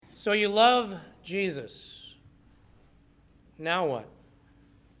So you love Jesus. Now what?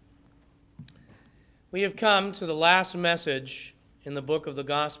 We have come to the last message in the book of the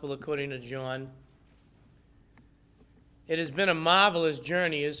Gospel according to John. It has been a marvelous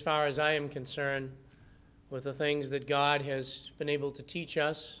journey as far as I am concerned with the things that God has been able to teach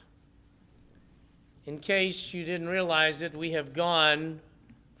us. In case you didn't realize it, we have gone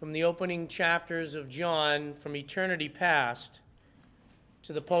from the opening chapters of John from eternity past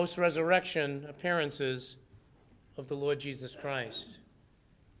to the post-resurrection appearances of the Lord Jesus Christ.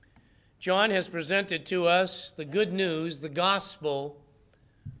 John has presented to us the good news, the gospel,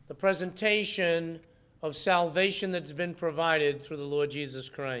 the presentation of salvation that's been provided through the Lord Jesus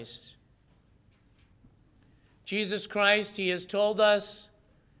Christ. Jesus Christ, he has told us,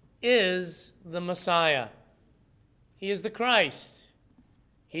 is the Messiah. He is the Christ.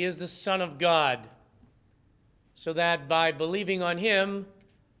 He is the Son of God, so that by believing on him,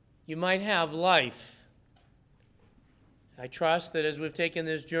 you might have life. I trust that as we've taken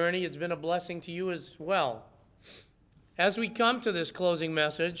this journey, it's been a blessing to you as well. As we come to this closing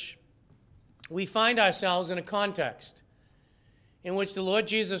message, we find ourselves in a context in which the Lord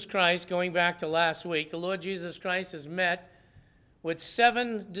Jesus Christ, going back to last week, the Lord Jesus Christ has met with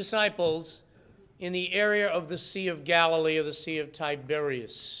 7 disciples in the area of the Sea of Galilee, or the Sea of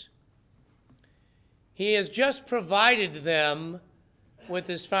Tiberias. He has just provided them with,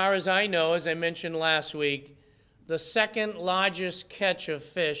 as far as I know, as I mentioned last week, the second largest catch of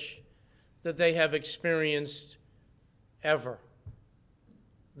fish that they have experienced ever.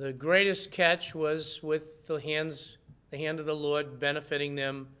 The greatest catch was with the hand of the Lord benefiting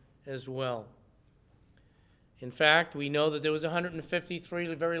them as well. In fact, we know that there was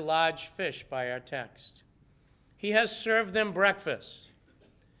 153 very large fish by our text. He has served them breakfast.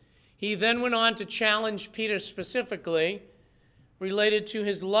 He then went on to challenge Peter specifically related to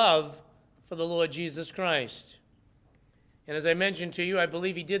his love for the Lord Jesus Christ. And as I mentioned to you, I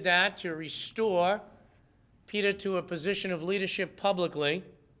believe he did that to restore Peter to a position of leadership publicly.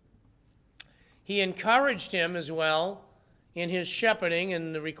 He encouraged him as well in his shepherding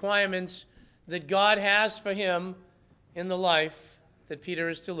and the requirements that God has for him in the life that Peter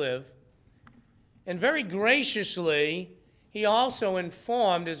is to live. And very graciously, he also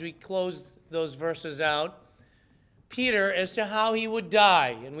informed, as we close those verses out, Peter as to how he would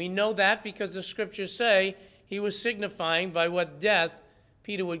die. And we know that because the scriptures say he was signifying by what death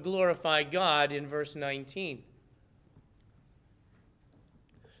Peter would glorify God in verse 19.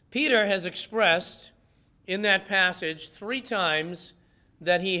 Peter has expressed in that passage 3 times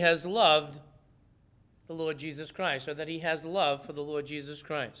that he has loved the Lord Jesus Christ, or that he has love for the Lord Jesus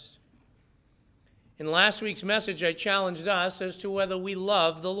Christ. In last week's message, I challenged us as to whether we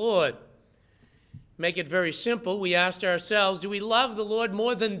love the Lord. Make it very simple. We asked ourselves, do we love the Lord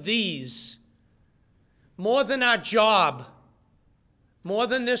more than these? More than our job? More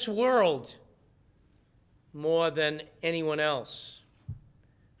than this world? More than anyone else?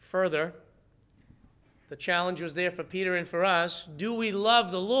 Further, the challenge was there for Peter and for us. Do we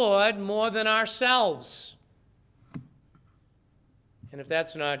love the Lord more than ourselves? And if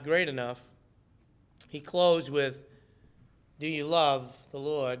that's not great enough, he closed with, do you love the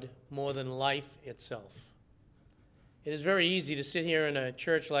Lord more than life itself? It is very easy to sit here in a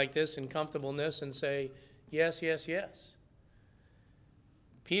church like this in comfortableness and say, yes, yes, yes.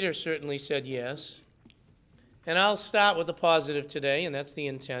 Peter certainly said yes. And I'll start with the positive today, and that's the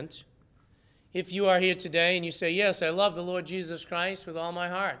intent. If you are here today and you say, yes, I love the Lord Jesus Christ with all my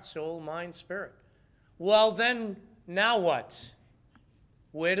heart, soul, mind, spirit. Well, then, now what?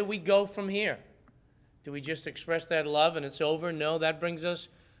 Where do we go from here? Do we just express that love and it's over? No, that brings us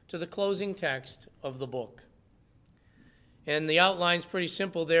to the closing text of the book. And the outline's pretty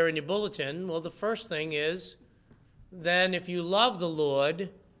simple there in your bulletin. Well, the first thing is, then if you love the Lord,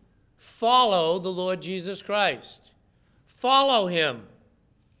 follow the Lord Jesus Christ. Follow him.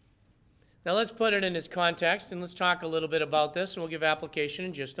 Now let's put it in its context and let's talk a little bit about this, and we'll give application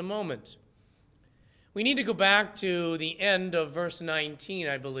in just a moment. We need to go back to the end of verse 19,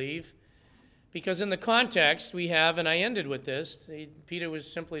 I believe, because in the context we have, and I ended with this, Peter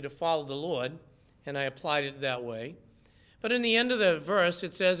was simply to follow the Lord, and I applied it that way. But in the end of the verse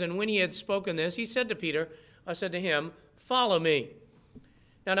it says, and when he had spoken this, he said to Peter, I said to him, follow me.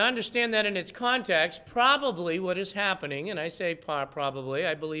 Now to understand that in its context, probably what is happening, and I say probably,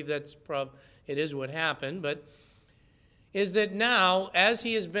 I believe it is what happened, but is that now, as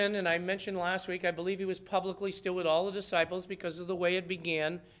he has been, and I mentioned last week, I believe he was publicly still with all the disciples because of the way it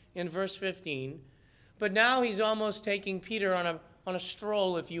began in verse 15. But now he's almost taking Peter on a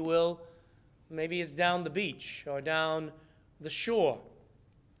stroll, if you will. Maybe it's down the beach or down the shore.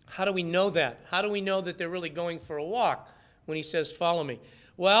 How do we know that? How do we know that they're really going for a walk when he says, follow me?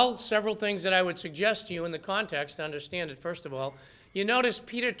 Well, several things that I would suggest to you in the context to understand it. First of all, you notice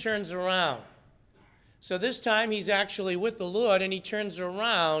Peter turns around. So this time he's actually with the Lord, and he turns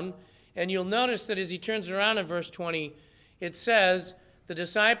around, and you'll notice that as he turns around in verse 20, it says, the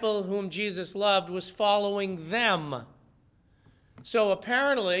disciple whom Jesus loved was following them. So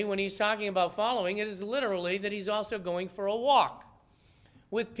apparently, when he's talking about following, it is literally that he's also going for a walk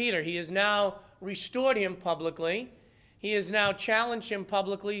with Peter. He has now restored him publicly. He has now challenged him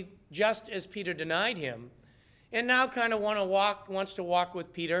publicly, just as Peter denied him, and now kind of wants to walk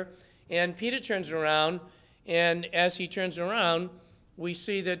with Peter. And Peter turns around, and as he turns around, we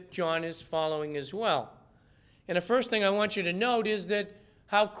see that John is following as well. And the first thing I want you to note is that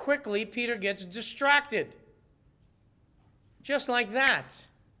how quickly Peter gets distracted. Just like that.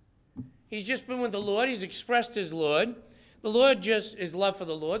 He's just been with the Lord. He's expressed his Lord. The Lord just his love for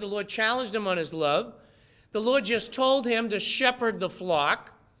the Lord. The Lord challenged him on his love. The Lord just told him to shepherd the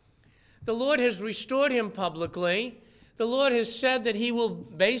flock. The Lord has restored him publicly. The Lord has said that he will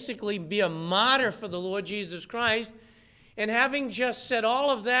basically be a martyr for the Lord Jesus Christ. And having just said all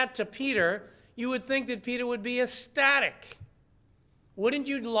of that to Peter, you would think that Peter would be ecstatic. Wouldn't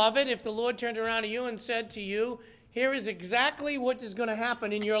you love it if the Lord turned around to you and said to you, here is exactly what is going to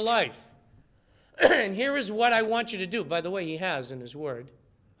happen in your life. And here is what I want you to do. By the way, he has in his word.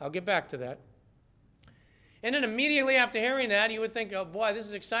 I'll get back to that. And then immediately after hearing that, you would think, oh boy, this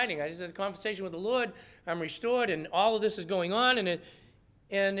is exciting. I just had a conversation with the Lord. I'm restored, and all of this is going on, and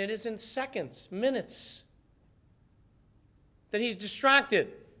it is in seconds, minutes, that he's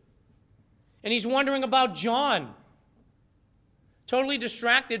distracted. And he's wondering about John. Totally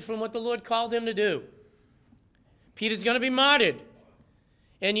distracted from what the Lord called him to do. Peter's going to be martyred.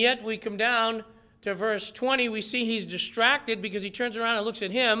 And yet we come down to verse 20. We see he's distracted because he turns around and looks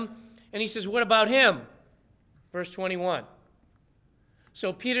at him, and he says, what about him? Verse 21.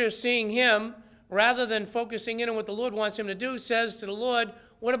 So Peter, seeing him, rather than focusing in on what the Lord wants him to do, says to the Lord,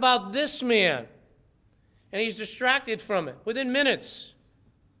 what about this man? And he's distracted from it within minutes.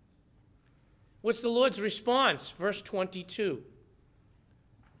 What's the Lord's response? Verse 22.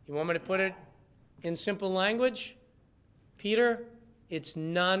 You want me to put it in simple language? Peter, it's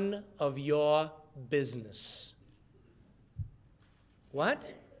none of your business.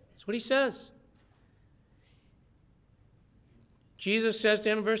 What? That's what he says. Jesus says to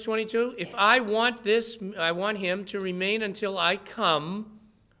him in verse 22, if I want him to remain until I come,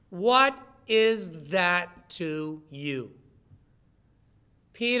 what is that to you?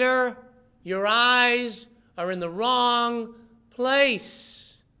 Peter, your eyes are in the wrong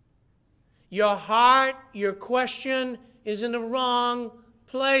place. Your heart, your question is in the wrong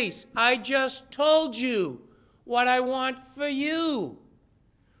place. I just told you what I want for you.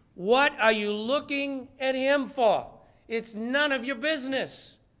 What are you looking at him for? It's none of your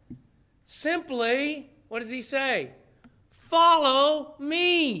business. Simply, what does he say? Follow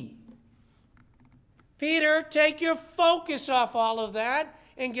me. Peter, take your focus off all of that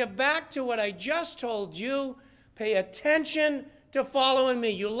and get back to what I just told you. Pay attention to following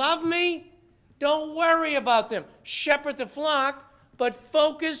me. You love me? Don't worry about them. Shepherd the flock, but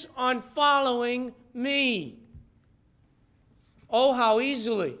focus on following me. Oh, how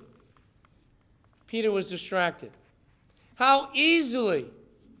easily Peter was distracted. How easily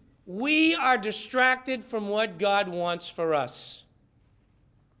we are distracted from what God wants for us.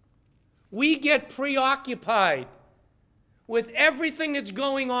 We get preoccupied with everything that's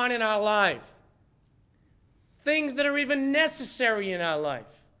going on in our life, things that are even necessary in our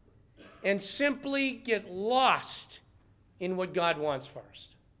life, and simply get lost in what God wants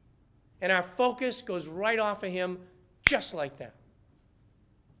first. And our focus goes right off of him just like that,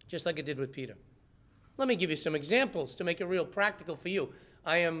 just like it did with Peter. Let me give you some examples to make it real practical for you.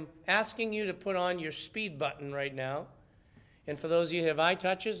 I am asking you to put on your speed button right now. And for those of you who have eye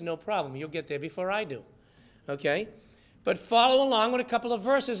touches, no problem. You'll get there before I do. Okay? But follow along with a couple of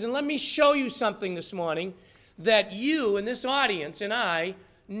verses. And let me show you something this morning that you in this audience and I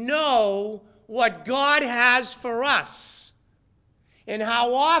know what God has for us. And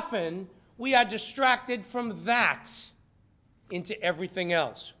how often we are distracted from that into everything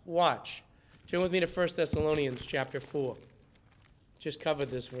else. Watch. Turn with me to 1 Thessalonians chapter 4. Just covered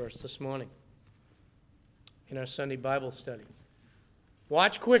this verse this morning in our Sunday Bible study.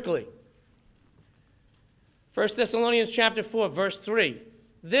 Watch quickly. 1 Thessalonians chapter 4, verse 3.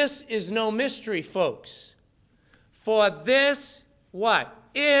 This is no mystery, folks. For this, what?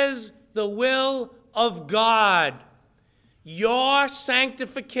 Is the will of God. Your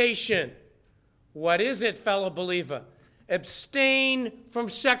sanctification. What is it, fellow believer? Abstain from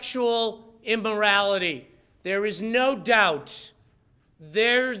sexual immorality. There is no doubt.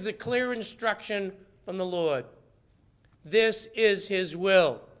 There's the clear instruction from the Lord. This is his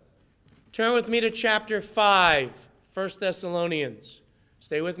will. Turn with me to chapter 5, 1 Thessalonians.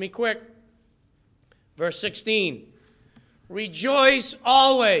 Stay with me quick. Verse 16. Rejoice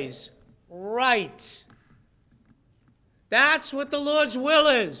always. Right. That's what the Lord's will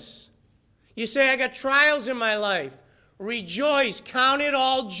is. You say, I got trials in my life. Rejoice. Count it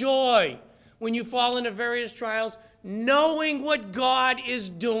all joy when you fall into various trials, knowing what God is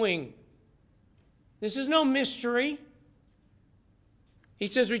doing. This is no mystery. He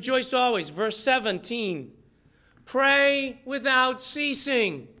says, rejoice always. Verse 17. Pray without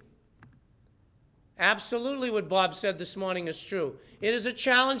ceasing. Absolutely what Bob said this morning is true. It is a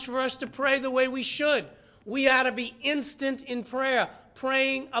challenge for us to pray the way we should. We ought to be instant in prayer,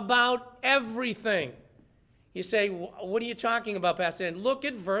 praying about everything. You say, what are you talking about, Pastor? And look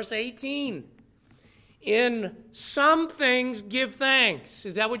at verse 18. In some things give thanks.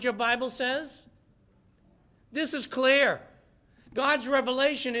 Is that what your Bible says? This is clear. God's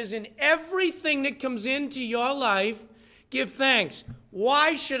revelation is in everything that comes into your life, give thanks.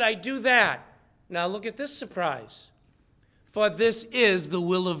 Why should I do that? Now look at this surprise. For this is the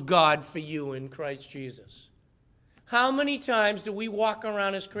will of God for you in Christ Jesus. How many times do we walk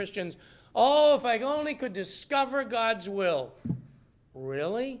around as Christians, oh, if I only could discover God's will.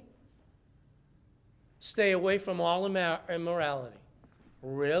 Really? Stay away from all immorality.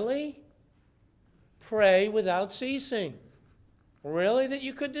 Really? Pray without ceasing. Really that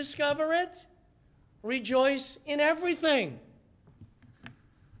you could discover it? Rejoice in everything.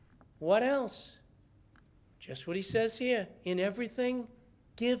 What else? Just what he says here. In everything,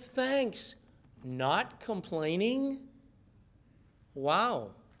 give thanks. Not complaining.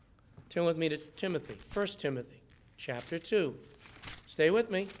 Wow. Turn with me to Timothy. 1 Timothy chapter 2. Stay with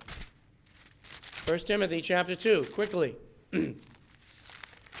me. 1 Timothy chapter 2. Quickly.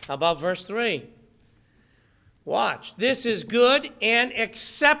 How about verse 3? Watch. This is good and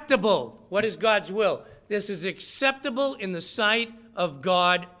acceptable. What is God's will? This is acceptable in the sight of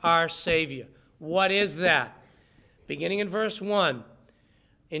God our Savior. What is that? Beginning in verse 1.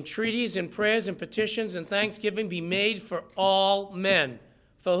 Entreaties and prayers and petitions and thanksgiving be made for all men.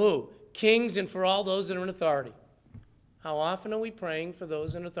 For who? Kings and for all those that are in authority. How often are we praying for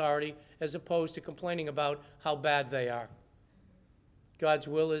those in authority as opposed to complaining about how bad they are? God's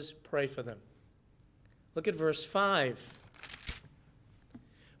will is pray for them. Look at verse 5.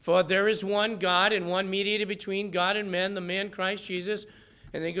 For there is one God and one mediator between God and men, the man Christ Jesus.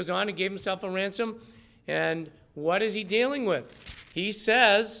 And then he goes on and gave himself a ransom. And what is he dealing with? He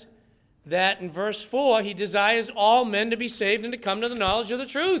says that in verse 4, he desires all men to be saved and to come to the knowledge of the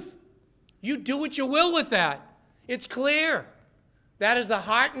truth. You do what you will with that. It's clear. That is the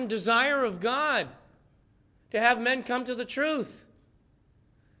heart and desire of God, to have men come to the truth.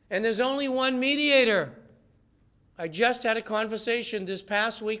 And there's only one mediator. I just had a conversation this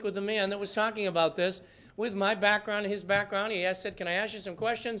past week with a man that was talking about this, with my background and his background. He said, can I ask you some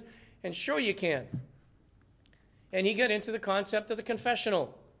questions? And sure you can. And he got into the concept of the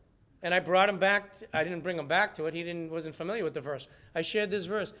confessional. And I brought him back. I didn't bring him back to it. He wasn't familiar with the verse. I shared this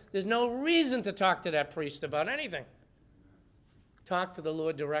verse. There's no reason to talk to that priest about anything. Talk to the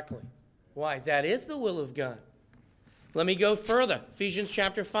Lord directly. Why? That is the will of God. Let me go further. Ephesians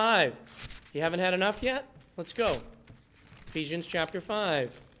chapter 5. You haven't had enough yet? Let's go. Ephesians chapter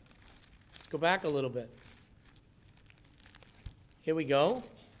 5. Let's go back a little bit. Here we go.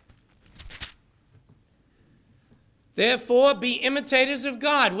 Therefore, be imitators of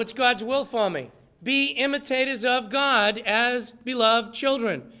God. What's God's will for me? Be imitators of God as beloved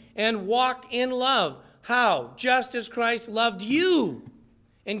children, and walk in love. How? Just as Christ loved you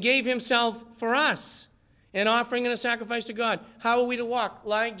and gave himself for us, an offering and a sacrifice to God. How are we to walk?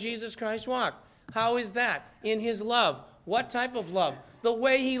 Like Jesus Christ walked. How is that? In his love. What type of love? The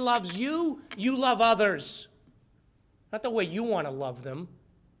way he loves you, you love others. Not the way you want to love them.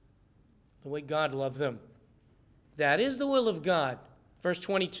 The way God loved them. That is the will of God. Verse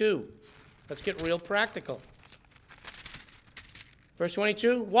 22. Let's get real practical. Verse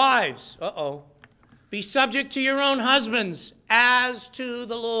 22. Wives. Be subject to your own husbands as to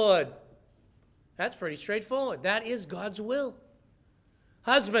the Lord. That's pretty straightforward. That is God's will.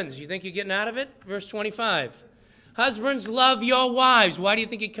 Husbands, you think you're getting out of it? Verse 25. Husbands, love your wives. Why do you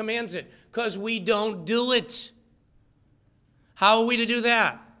think he commands it? Because we don't do it. How are we to do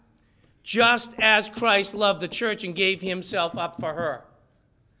that? Just as Christ loved the church and gave himself up for her.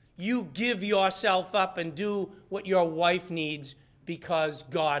 You give yourself up and do what your wife needs because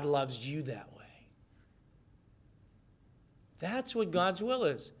God loves you that way. That's what God's will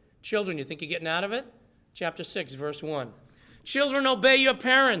is. Children, you think you're getting out of it? Chapter 6, verse 1. Children, obey your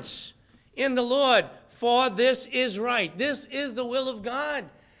parents in the Lord, for this is right. This is the will of God.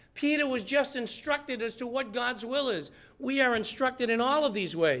 Peter was just instructed as to what God's will is. We are instructed in all of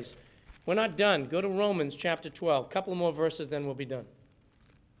these ways. We're not done. Go to Romans chapter 12. A couple more verses, then we'll be done.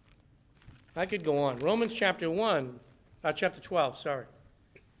 I could go on. Romans chapter 12, sorry.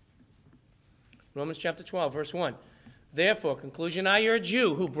 Romans chapter 12, verse 1. Therefore, conclusion, I urge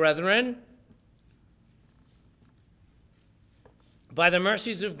you, who, brethren, by the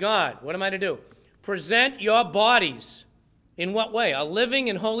mercies of God, what am I to do? Present your bodies. In what way? A living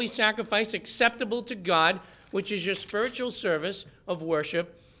and holy sacrifice acceptable to God, which is your spiritual service of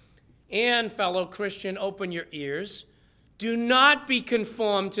worship. And, fellow Christian, open your ears. Do not be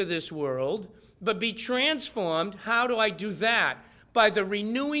conformed to this world, but be transformed. How do I do that? By the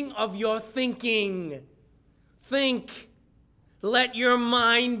renewing of your thinking. Think. Let your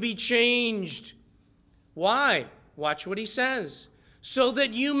mind be changed. Why? Watch what he says. So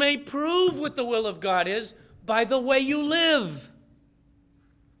that you may prove what the will of God is by the way you live.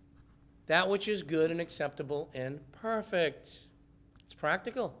 That which is good and acceptable and perfect. It's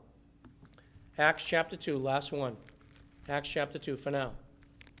practical. Acts chapter 2, last one. Acts chapter 2 for now.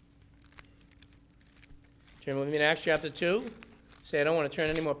 Turn with me to Acts chapter 2. Say, I don't want to turn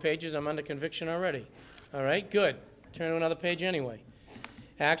any more pages. I'm under conviction already. All right, good. Turn to another page anyway.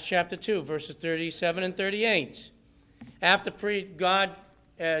 Acts chapter 2, verses 37 and 38. After God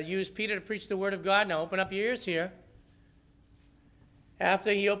used Peter to preach the word of God, now open up your ears here.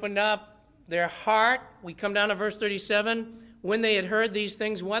 After he opened up their heart, we come down to verse 37. When they had heard these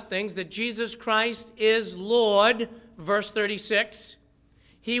things, what things? That Jesus Christ is Lord, verse 36.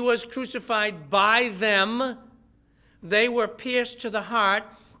 He was crucified by them. They were pierced to the heart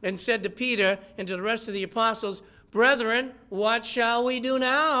and said to Peter and to the rest of the apostles, Brethren, what shall we do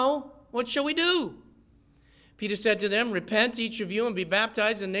now? What shall we do? Peter said to them, Repent, each of you, and be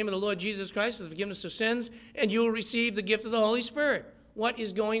baptized in the name of the Lord Jesus Christ for the forgiveness of sins, and you will receive the gift of the Holy Spirit. What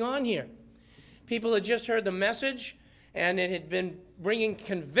is going on here? People had just heard the message, and it had been bringing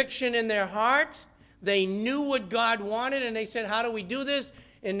conviction in their heart. They knew what God wanted, and they said, how do we do this?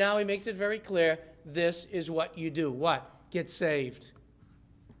 And now he makes it very clear, this is what you do. What? Get saved.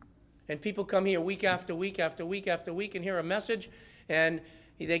 And people come here week after week after week after week and hear a message, and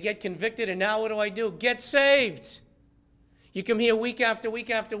they get convicted, and now what do? Get saved. You come here week after week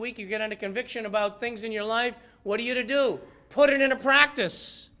after week, you get under conviction about things in your life. What are you to do? Put it into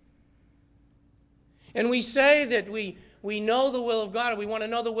practice. And we say that we know the will of God, and we want to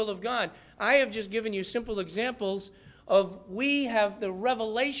know the will of God. I have just given you simple examples of we have the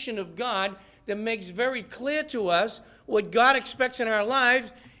revelation of God that makes very clear to us what God expects in our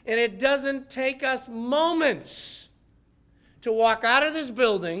lives, and it doesn't take us moments to walk out of this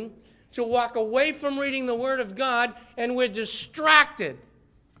building, to walk away from reading the Word of God, and we're distracted.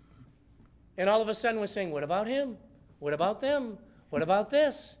 And all of a sudden we're saying, what about him? What about them? What about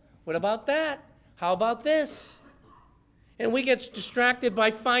this? What about that? How about this? And we get distracted by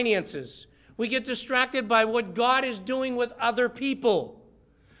finances. We get distracted by what God is doing with other people.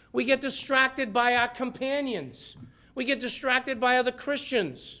 We get distracted by our companions. We get distracted by other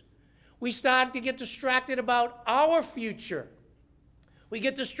Christians. We start to get distracted about our future. We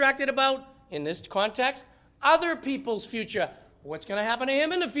get distracted about, in this context, other people's future. What's going to happen to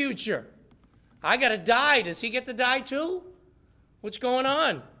him in the future? I got to die. Does he get to die too? What's going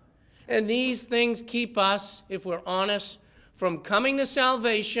on? And these things keep us, if we're honest, from coming to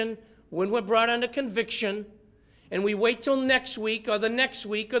salvation when we're brought under conviction, and we wait till next week or the next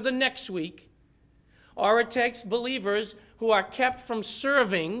week or the next week. Or it takes believers who are kept from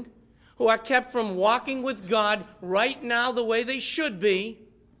serving, who are kept from walking with God right now the way they should be,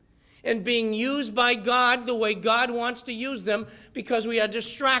 and being used by God the way God wants to use them, because we are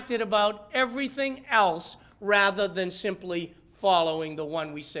distracted about everything else rather than simply following the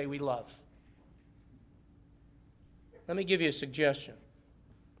one we say we love. Let me give you a suggestion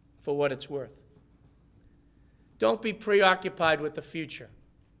for what it's worth. Don't be preoccupied with the future.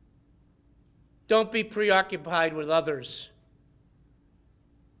 Don't be preoccupied with others.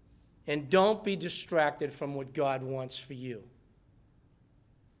 And don't be distracted from what God wants for you.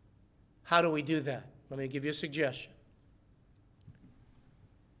 How do we do that? Let me give you a suggestion.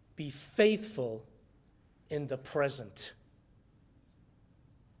 Be faithful in the present.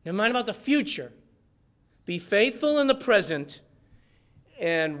 Never mind about the future. Be faithful in the present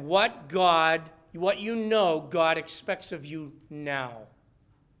and what you know God expects of you now.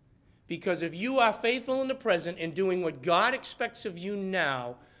 Because if you are faithful in the present and doing what God expects of you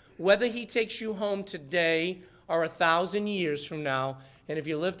now, whether he takes you home today or 1,000 years from now. And if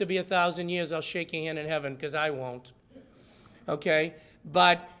you live to be 1,000 years, I'll shake your hand in heaven, because I won't. Okay?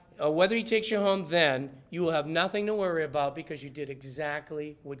 But whether he takes you home then, you will have nothing to worry about, because you did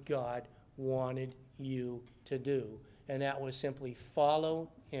exactly what God wanted you to do. And that was simply follow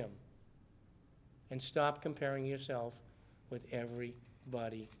him. And stop comparing yourself with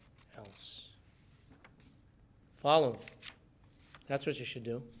everybody else. Follow him. That's what you should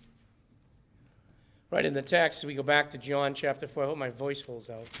do. Right in the text, we go back to John chapter 4. I hope my voice holds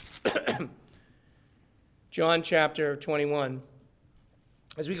out. John chapter 21.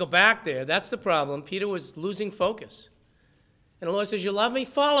 As we go back there, that's the problem. Peter was losing focus. And the Lord says, you love me?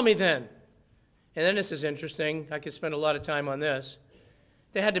 Follow me then. And then this is interesting. I could spend a lot of time on this.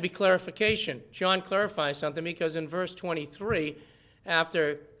 There had to be clarification. John clarifies something, because in verse 23,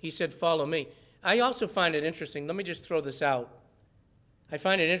 after he said, follow me, I also find it interesting. Let me just throw this out. I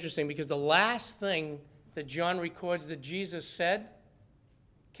find it interesting because the last thing that John records that Jesus said,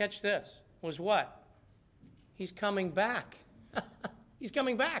 catch this, was what? He's coming back. He's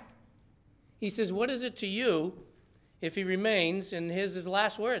coming back. He says, what is it to you if he remains? And here's his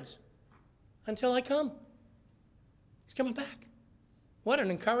last words. Until I come. He's coming back. What an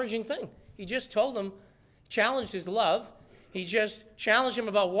encouraging thing. He just told him, challenged his love. He just challenged him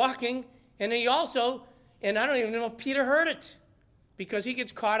about walking. And he also, and I don't even know if Peter heard it, because he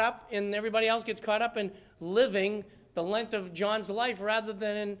gets caught up and everybody else gets caught up in living the length of John's life rather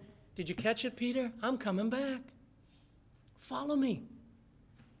than in, did you catch it, Peter? I'm coming back. Follow me.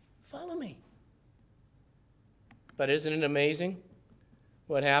 Follow me. But isn't it amazing?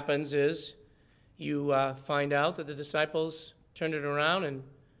 What happens is you find out that the disciples turned it around and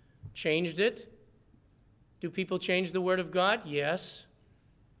changed it. Do people change the Word of God? Yes.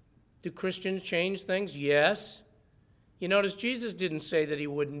 Do Christians change things? Yes. You notice Jesus didn't say that he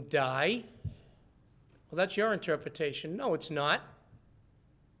wouldn't die. Well, that's your interpretation. No, it's not.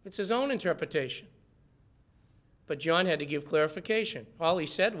 It's his own interpretation. But John had to give clarification. All he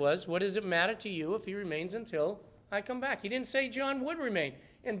said was, what does it matter to you if he remains until I come back? He didn't say John would remain.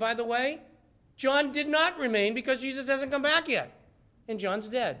 And by the way, John did not remain because Jesus hasn't come back yet. And John's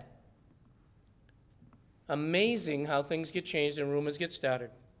dead. Amazing how things get changed and rumors get started.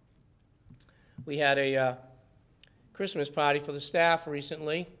 We had a Christmas party for the staff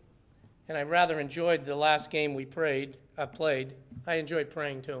recently, and I rather enjoyed the last game we played. I enjoyed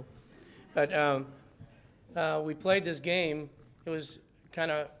praying too. But we played this game. It was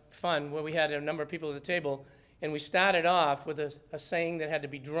kind of fun, where we had a number of people at the table, and we started off with a saying that had to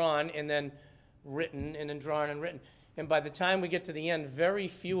be drawn and then written and then drawn and written. And by the time we get to the end, very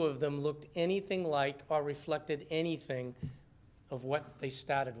few of them looked anything like or reflected anything of what they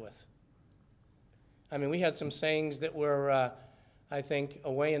started with. I mean, we had some sayings that were, I think,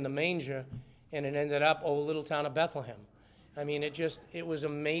 away in the manger, and it ended up, oh, little town of Bethlehem. I mean, it was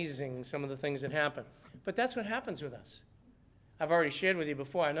amazing, some of the things that happened. But that's what happens with us. I've already shared with you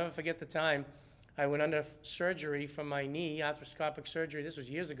before. I'll never forget the time I went under surgery for my knee, arthroscopic surgery. This was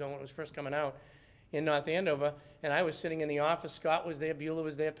years ago when it was first coming out in North Andover, and I was sitting in the office. Scott was there, Beulah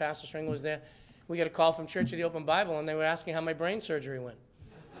was there, Pastor String was there. We got a call from Church of the Open Bible, and they were asking how my brain surgery went.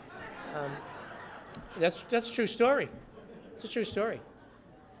 That's a true story. It's a true story.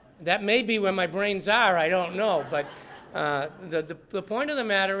 That may be where my brains are, I don't know, but the point of the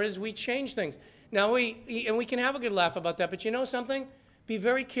matter is we change things. Now, we can have a good laugh about that, but you know something? Be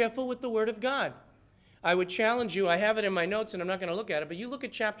very careful with the Word of God. I would challenge you, I have it in my notes and I'm not going to look at it, but you look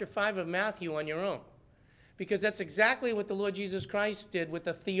at chapter 5 of Matthew on your own, because that's exactly what the Lord Jesus Christ did with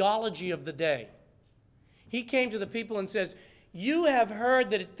the theology of the day. He came to the people and says, you have heard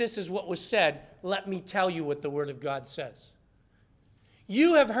that this is what was said. Let me tell you what the Word of God says.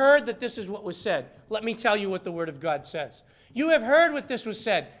 You have heard that this is what was said. Let me tell you what the Word of God says. You have heard what this was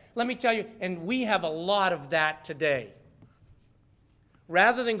said. Let me tell you, and we have a lot of that today.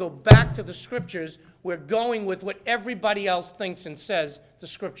 Rather than go back to the Scriptures, we're going with what everybody else thinks and says the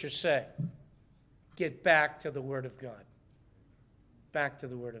Scriptures say. Get back to the Word of God. Back to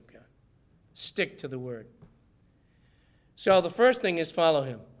the Word of God. Stick to the Word. So the first thing is follow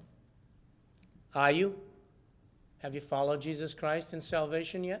Him. Are you? Have you followed Jesus Christ in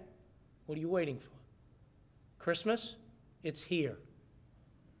salvation yet? What are you waiting for? Christmas? It's here.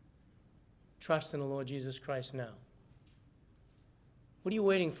 Trust in the Lord Jesus Christ now. What are you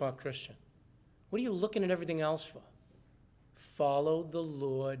waiting for, Christian? What are you looking at everything else for? Follow the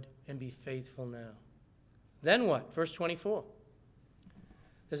Lord and be faithful now. Then what? Verse 24.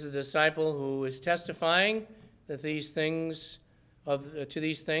 This is a disciple who is testifying that these things to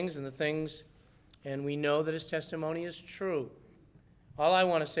these things and the things, and we know that his testimony is true. All I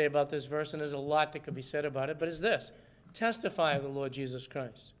want to say about this verse, and there's a lot that could be said about it, but is this: testify of the Lord Jesus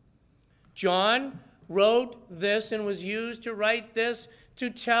Christ. John wrote this and was used to write this to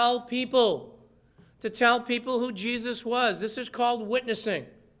tell people who Jesus was. This is called witnessing.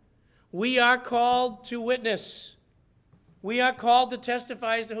 We are called to witness. We are called to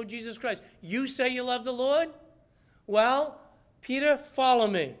testify as to who Jesus Christ. You say you love the Lord? Well, Peter, follow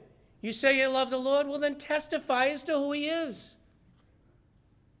me. You say you love the Lord? Well, then testify as to who he is.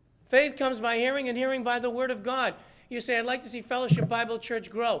 Faith comes by hearing, and hearing by the word of God. You say, I'd like to see Fellowship Bible Church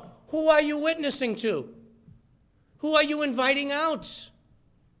grow. Who are you witnessing to? Who are you inviting out?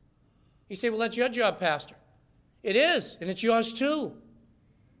 You say, well, that's your job, Pastor. It is, and it's yours too.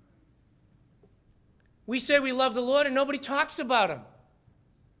 We say we love the Lord, and nobody talks about him.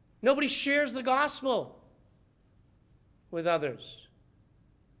 Nobody shares the gospel with others.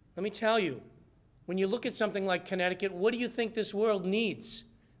 Let me tell you, when you look at something like Connecticut, what do you think this world needs?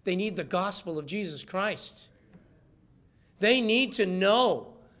 They need the gospel of Jesus Christ. They need to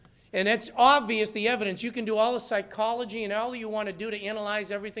know. And it's obvious, the evidence. You can do all the psychology and all you want to do to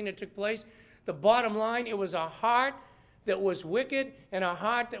analyze everything that took place. The bottom line, it was a heart that was wicked, and a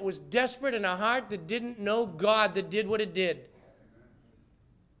heart that was desperate, and a heart that didn't know God that did what it did.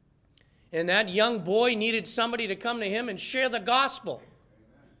 And that young boy needed somebody to come to him and share the gospel.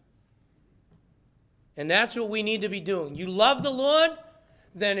 And that's what we need to be doing. You love the Lord?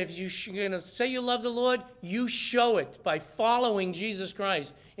 Then if you're going to say you love the Lord, you show it by following Jesus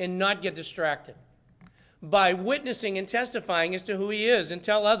Christ and not get distracted. By witnessing and testifying as to who he is, and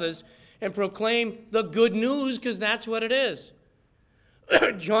tell others and proclaim the good news, because that's what it is.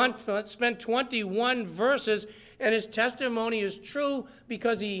 John spent 21 verses, and his testimony is true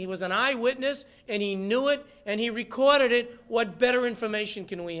because he was an eyewitness, and he knew it, and he recorded it. What better information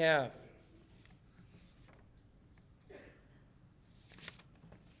can we have?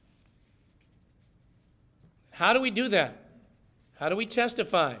 How do we do that? How do we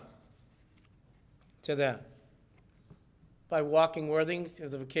testify to that? By walking worthy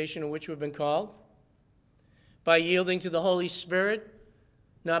of the vocation in which we've been called. By yielding to the Holy Spirit,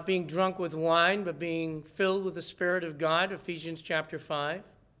 not being drunk with wine, but being filled with the Spirit of God, Ephesians chapter 5.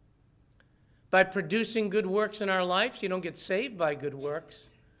 By producing good works in our lives. You don't get saved by good works,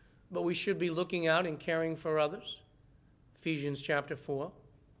 but we should be looking out and caring for others, Ephesians chapter 4.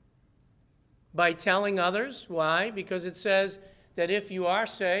 By telling others. Why? Because it says that if you are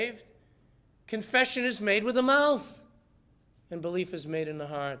saved, confession is made with the mouth, and belief is made in the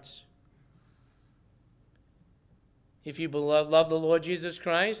hearts. If you love the Lord Jesus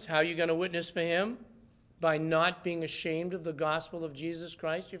Christ, how are you going to witness for him? By not being ashamed of the gospel of Jesus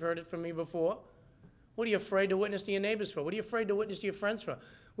Christ. You've heard it from me before. What are you afraid to witness to your neighbors for? What are you afraid to witness to your friends for?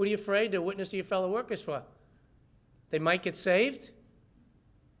 What are you afraid to witness to your fellow workers for? They might get saved?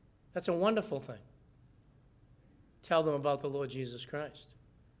 That's a wonderful thing. Tell them about the Lord Jesus Christ.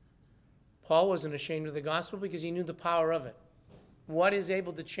 Paul wasn't ashamed of the gospel because he knew the power of it. What is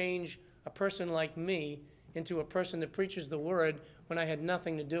able to change a person like me into a person that preaches the word when I had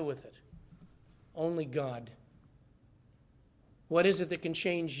nothing to do with it? Only God. What is it that can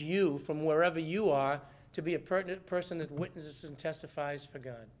change you from wherever you are to be a person that witnesses and testifies for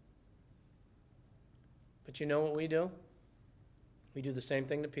God? But you know what we do? We do the same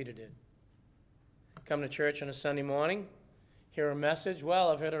thing that Peter did. Come to church on a Sunday morning, hear a message. Well,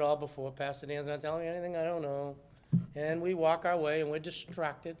 I've heard it all before. Pastor Dan's not telling me anything I don't know. And we walk our way, and we're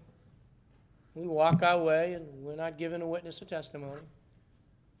distracted. We walk our way, and we're not giving a witness or testimony.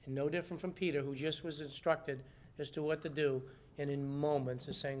 And no different from Peter, who just was instructed as to what to do, and in moments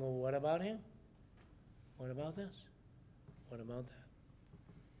is saying, well, what about him? What about this? What about that?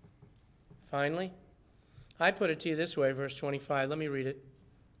 Finally, I put it to you this way, verse 25. Let me read it.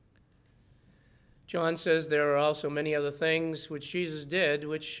 John says there are also many other things which Jesus did,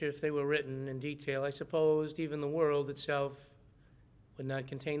 which, if they were written in detail, I supposed even the world itself would not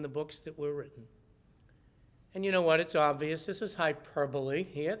contain the books that were written. And you know what? It's obvious. This is hyperbole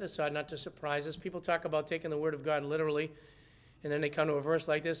here. This ought not to surprise us. People talk about taking the Word of God literally, and then they come to a verse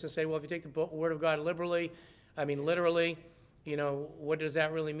like this and say, well, if you take the Word of God literally, you know, what does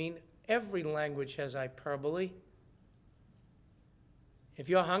that really mean? Every language has hyperbole. If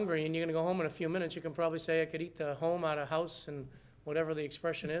you're hungry and you're going to go home in a few minutes, you can probably say, I could eat the home out of house, and whatever the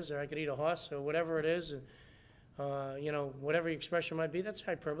expression is, or I could eat a horse, or whatever it is, whatever the expression might be. That's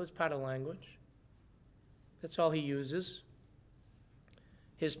hyperbole. It's part of language. That's all he uses.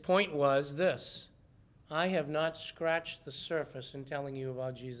 His point was this: I have not scratched the surface in telling you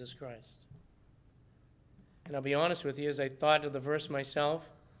about Jesus Christ. And I'll be honest with you, as I thought of the verse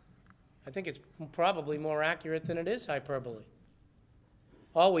myself, I think it's probably more accurate than it is hyperbole.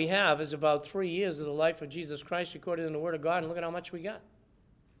 All we have is about 3 years of the life of Jesus Christ recorded in the Word of God, and look at how much we got.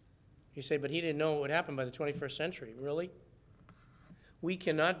 You say, but he didn't know what would happen by the 21st century. Really? We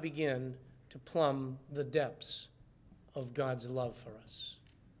cannot begin to plumb the depths of God's love for us.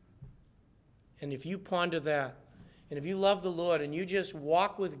 And if you ponder that, and if you love the Lord and you just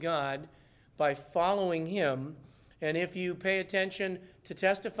walk with God by following him, and if you pay attention to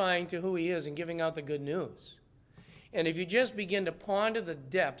testifying to who he is and giving out the good news, and if you just begin to ponder the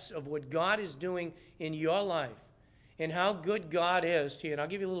depths of what God is doing in your life and how good God is to you, and I'll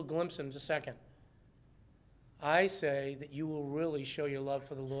give you a little glimpse in just a second, I say that you will really show your love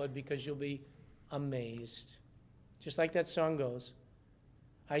for the Lord because you'll be amazed. Just like that song goes,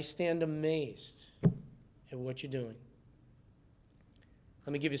 I stand amazed at what you're doing.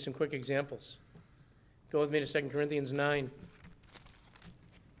 Let me give you some quick examples. Go with me to 2 Corinthians 9.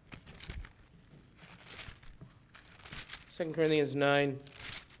 2 Corinthians 9.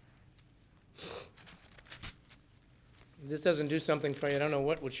 If this doesn't do something for you, I don't know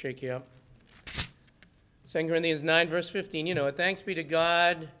what would shake you up. 2 Corinthians 9, verse 15. You know it. Thanks be to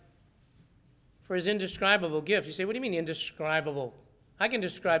God for his indescribable gift. You say, what do you mean indescribable? I can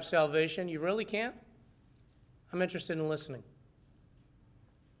describe salvation. You really can't? I'm interested in listening.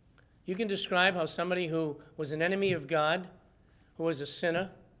 You can describe how somebody who was an enemy of God, who was a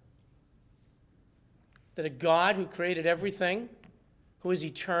sinner, that a God who created everything, who is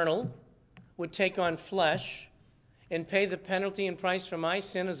eternal, would take on flesh and pay the penalty and price for my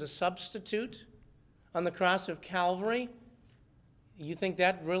sin as a substitute on the cross of Calvary. You think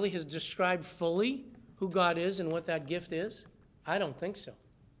that really has described fully who God is and what that gift is? I don't think so.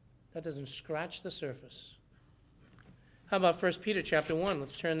 That doesn't scratch the surface. How about 1 Peter chapter 1?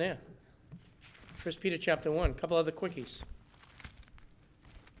 Let's turn there. 1 Peter chapter 1, a couple other quickies.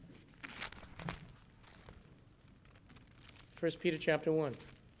 1 Peter chapter 1.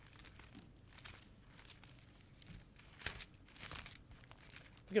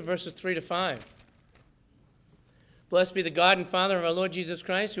 Look at verses 3 to 5. Blessed be the God and Father of our Lord Jesus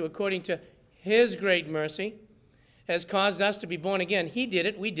Christ, who according to his great mercy has caused us to be born again. He did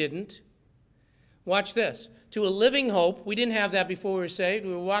it, we didn't. Watch this. To a living hope. We didn't have that before we were saved.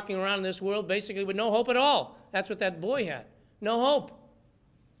 We were walking around in this world basically with no hope at all. That's what that boy had. No hope.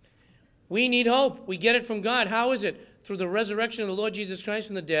 We need hope. We get it from God. How is it? Through the resurrection of the Lord Jesus Christ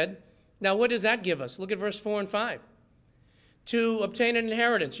from the dead. Now, what does that give us? Look at verse 4 and 5. To obtain an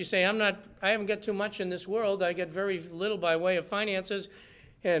inheritance. You say, I haven't got too much in this world. I get very little by way of finances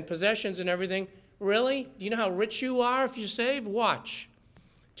and possessions and everything. Really? Do you know how rich you are if you're saved? Watch.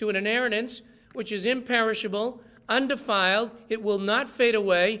 To an inheritance which is imperishable, undefiled, it will not fade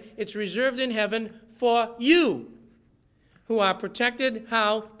away. It's reserved in heaven for you, who are protected,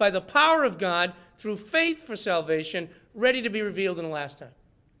 how? By the power of God, through faith for salvation, ready to be revealed in the last time.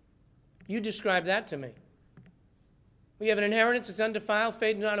 You describe that to me. We have an inheritance that's undefiled,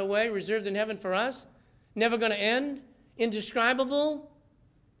 fading not away, reserved in heaven for us, never going to end, indescribable.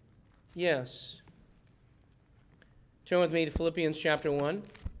 Yes. Turn with me to Philippians chapter 1.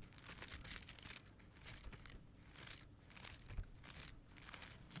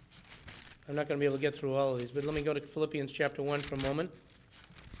 I'm not going to be able to get through all of these, but let me go to Philippians chapter 1 for a moment.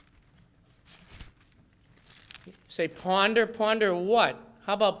 Say, ponder what?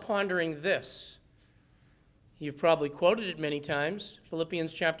 How about pondering this? You've probably quoted it many times.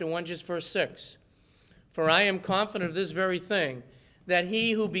 Philippians chapter 1, just verse 6. For I am confident of this very thing, that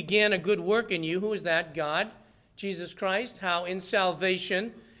he who began a good work in you, who is that? God, Jesus Christ. How? In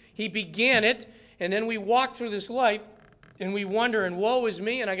salvation. He began it, and then we walk through this life, and we wonder, and woe is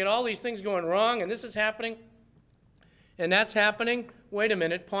me, and I get all these things going wrong, and this is happening, and that's happening. Wait a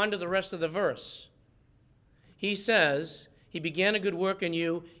minute, ponder the rest of the verse. He says, he began a good work in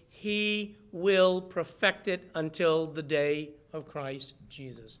you, he will perfect it until the day of Christ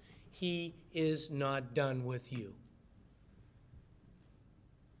Jesus. He is not done with you.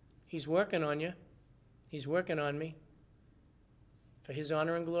 He's working on you. He's working on me for his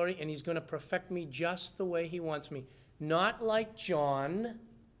honor and glory, and he's going to perfect me just the way he wants me. Not like John,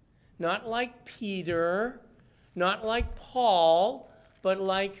 not like Peter, not like Paul, but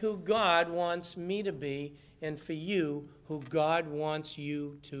like who God wants me to be, and for you, who God wants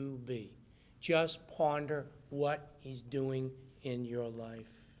you to be. Just ponder what he's doing in your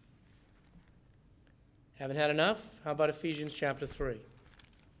life. Haven't had enough? How about Ephesians chapter 3?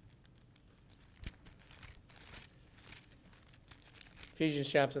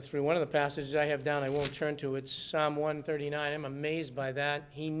 Ephesians chapter 3. One of the passages I have down, I won't turn to. It's Psalm 139. I'm amazed by that.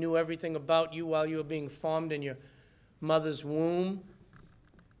 He knew everything about you while you were being formed in your mother's womb.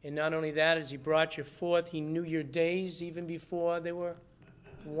 And not only that, as he brought you forth, he knew your days even before they were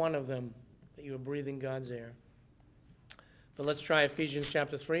one of them, that you are breathing God's air. But let's try Ephesians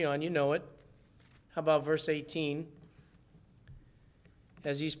chapter 3 on. You know it. How about verse 18?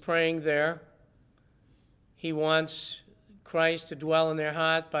 As he's praying there, he wants Christ to dwell in their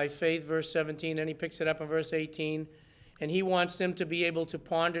heart by faith, verse 17, and he picks it up in verse 18. And he wants them to be able to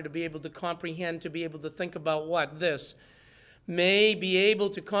ponder, to be able to comprehend, to be able to think about what? This. May be able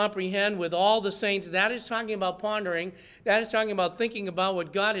to comprehend with all the saints. That is talking about pondering. That is talking about thinking about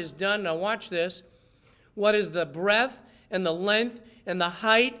what God has done. Now watch this. What is the breadth and the length and the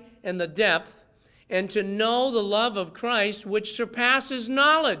height and the depth, and to know the love of Christ which surpasses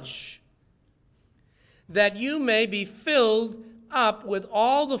knowledge, that you may be filled up with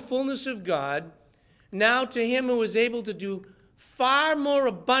all the fullness of God. Now to him who is able to do far more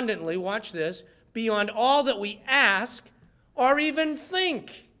abundantly, watch this, beyond all that we ask or even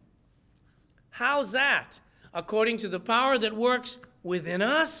think. How's that? According to the power that works within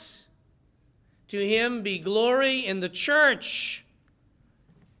us. To him be glory in the church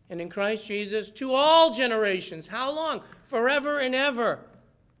and in Christ Jesus to all generations. How long? Forever and ever.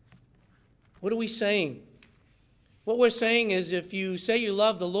 What are we saying? What we're saying is, if you say you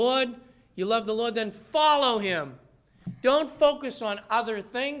love the Lord, then follow him. Don't focus on other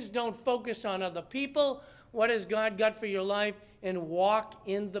things. Don't focus on other people. What has God got for your life? And walk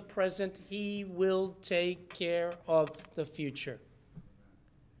in the present. He will take care of the future.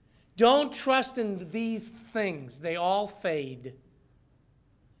 Don't trust in these things. They all fade.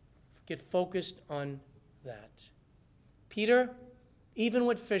 Get focused on that. Peter, even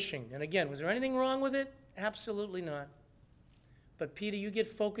with fishing, and again, was there anything wrong with it? Absolutely not. But Peter, you get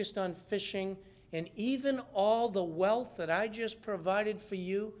focused on fishing, and even all the wealth that I just provided for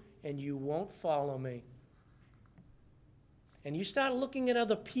you, and you won't follow me. And you start looking at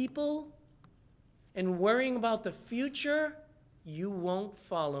other people and worrying about the future, you won't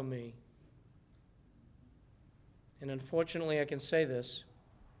follow me. And unfortunately, I can say this,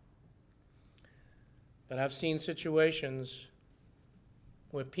 but I've seen situations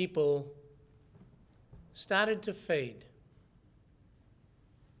where people started to fade.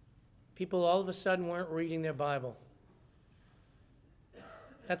 People all of a sudden weren't reading their Bible.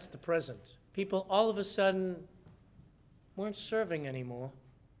 That's the present. People all of a sudden weren't serving anymore.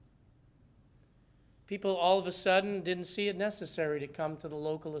 People all of a sudden didn't see it necessary to come to the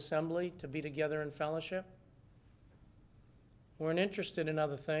local assembly, to be together in fellowship. Weren't interested in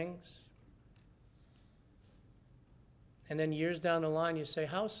other things. And then years down the line, you say,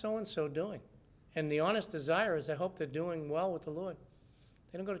 how's so-and-so doing? And the honest desire is, I hope they're doing well with the Lord.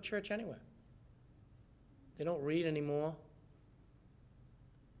 They don't go to church anywhere. They don't read anymore.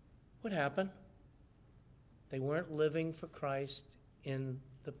 What happened? They weren't living for Christ in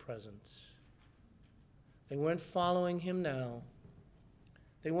the present. They weren't following him now.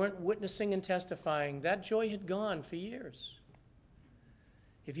 They weren't witnessing and testifying. That joy had gone for years.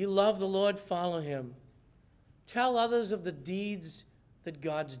 If you love the Lord, follow him. Tell others of the deeds that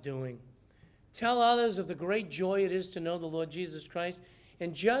God's doing. Tell others of the great joy it is to know the Lord Jesus Christ.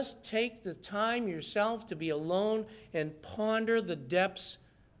 And just take the time yourself to be alone and ponder the depths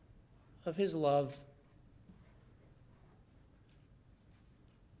of his love.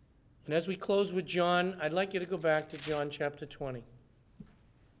 And as we close with John, I'd like you to go back to John chapter 20.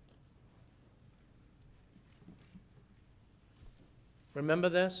 Remember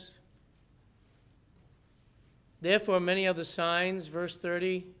this? Therefore, many other signs, verse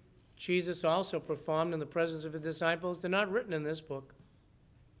 30, Jesus also performed in the presence of his disciples. They're not written in this book.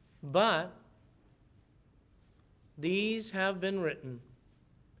 But these have been written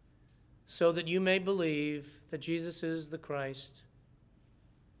so that you may believe that Jesus is the Christ,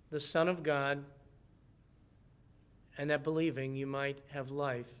 the Son of God, and that believing you might have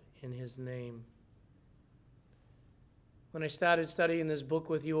life in his name. When I started studying this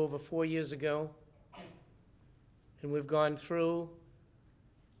book with you over 4 years ago, and we've gone through,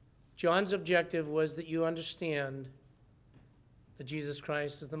 John's objective was that you understand that Jesus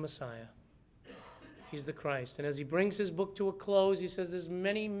Christ is the Messiah. He's the Christ. And as he brings his book to a close, he says there's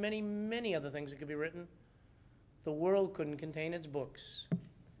many, many, many other things that could be written. The world couldn't contain its books.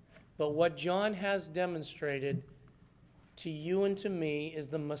 But what John has demonstrated to you and to me is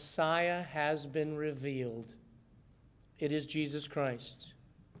the Messiah has been revealed. It is Jesus Christ.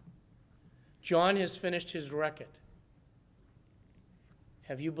 John has finished his record.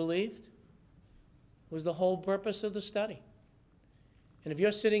 Have you believed? It was the whole purpose of the study. And if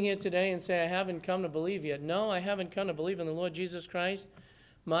you're sitting here today and say, I haven't come to believe yet, no, I haven't come to believe in the Lord Jesus Christ,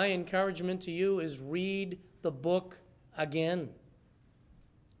 my encouragement to you is read the book again.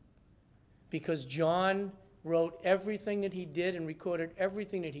 Because John wrote everything that he did and recorded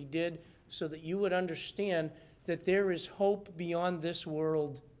everything that he did so that you would understand that there is hope beyond this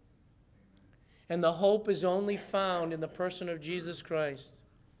world. And the hope is only found in the person of Jesus Christ.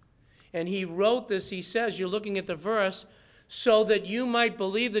 And he wrote this, he says, you're looking at the verse, so that you might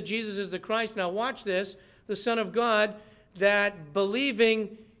believe that Jesus is the Christ. Now watch this, the Son of God, that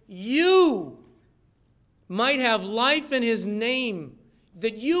believing you might have life in his name,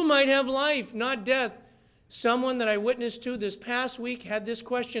 that you might have life, not death. Someone that I witnessed to this past week had this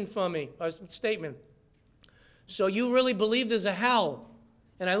question for me, a statement. So you really believe there's a hell?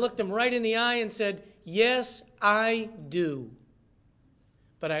 And I looked him right in the eye and said, yes, I do.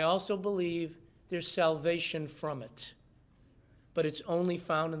 But I also believe there's salvation from it. But it's only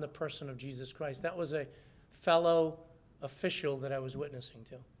found in the person of Jesus Christ. That was a fellow official that I was witnessing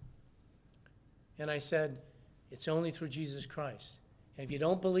to. And I said, it's only through Jesus Christ. And if you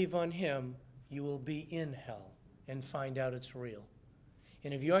don't believe on him, you will be in hell and find out it's real.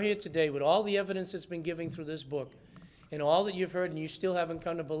 And if you're here today with all the evidence that's been given through this book and all that you've heard and you still haven't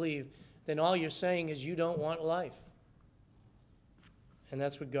come to believe, then all you're saying is you don't want life. And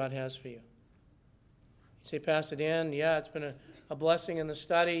that's what God has for you. You say, Pastor Dan, yeah, it's been a blessing in the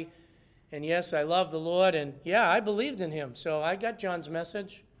study. And yes, I love the Lord. And yeah, I believed in him. So I got John's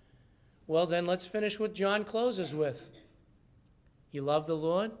message. Well, then let's finish what John closes with. You love the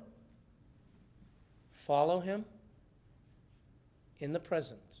Lord? Follow him in the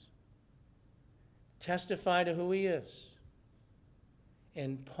present. Testify to who he is.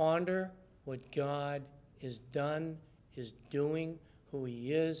 And ponder what God is done, is doing, who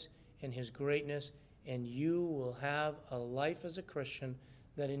he is, and his greatness. And you will have a life as a Christian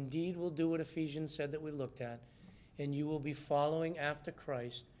that indeed will do what Ephesians said that we looked at. And you will be following after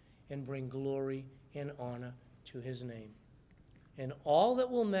Christ and bring glory and honor to his name. And all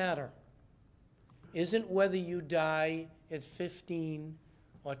that will matter isn't whether you die at 15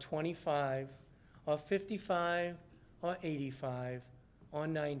 or 25 or 55 or 85 or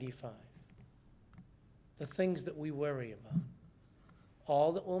 95. The things that we worry about.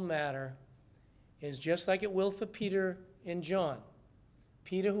 All that will matter is just like it will for Peter and John.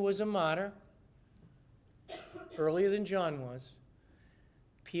 Peter, who was a martyr, earlier than John was,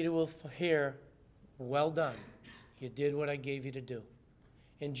 Peter will hear, well done. You did what I gave you to do.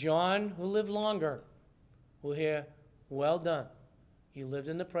 And John, who lived longer, will hear, well done. You lived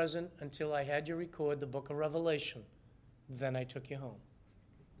in the present until I had you record the book of Revelation. Then I took you home.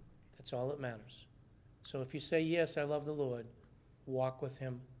 That's all that matters. So if you say, yes, I love the Lord, walk with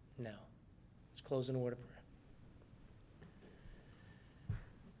him now. Let's close in a word of prayer.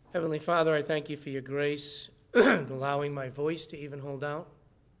 Heavenly Father, I thank you for your grace, allowing my voice to even hold out.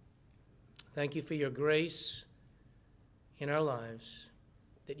 Thank you for your grace in our lives,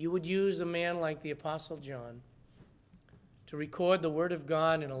 that you would use a man like the Apostle John to record the Word of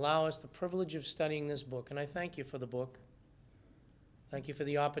God and allow us the privilege of studying this book. And I thank you for the book. Thank you for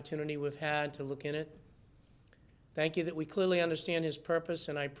the opportunity we've had to look in it. Thank you that we clearly understand his purpose,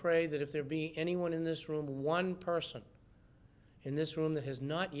 and I pray that if there be anyone in this room, one person in this room that has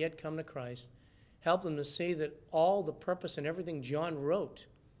not yet come to Christ, help them to see that all the purpose and everything John wrote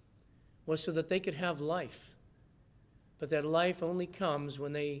was so that they could have life. But that life only comes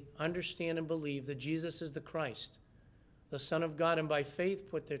when they understand and believe that Jesus is the Christ, the Son of God, and by faith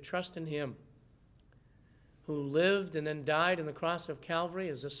put their trust in him, who lived and then died on the cross of Calvary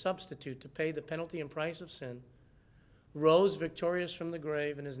as a substitute to pay the penalty and price of sin, rose victorious from the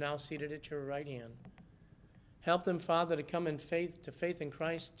grave, and is now seated at your right hand. Help them, Father, to come in faith to faith in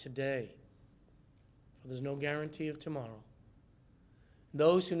Christ today, for there's no guarantee of tomorrow.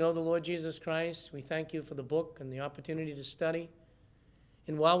 Those who know the Lord Jesus Christ, we thank you for the book and the opportunity to study.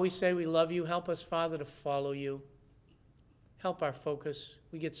 And while we say we love you, help us, Father, to follow you. Help our focus.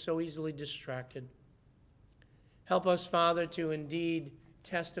 We get so easily distracted. Help us, Father, to indeed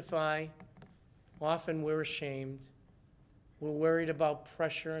testify. Often we're ashamed. We're worried about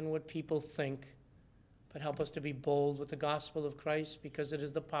pressure and what people think. But help us to be bold with the gospel of Christ, because it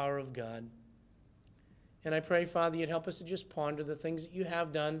is the power of God. And I pray, Father, you'd help us to just ponder the things that you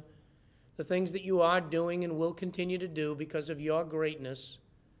have done, the things that you are doing and will continue to do because of your greatness.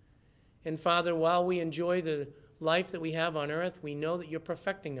 And Father, while we enjoy the life that we have on earth, we know that you're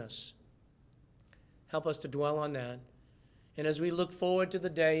perfecting us. Help us to dwell on that. And as we look forward to the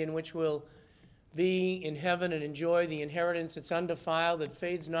day in which we'll be in heaven and enjoy the inheritance that's undefiled, that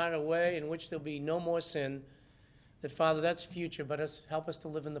fades not away, in which there'll be no more sin, that, Father, that's future, but help us to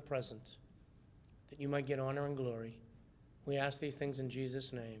live in the present, that you might get honor and glory. We ask these things in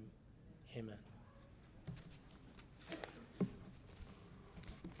Jesus' name. Amen.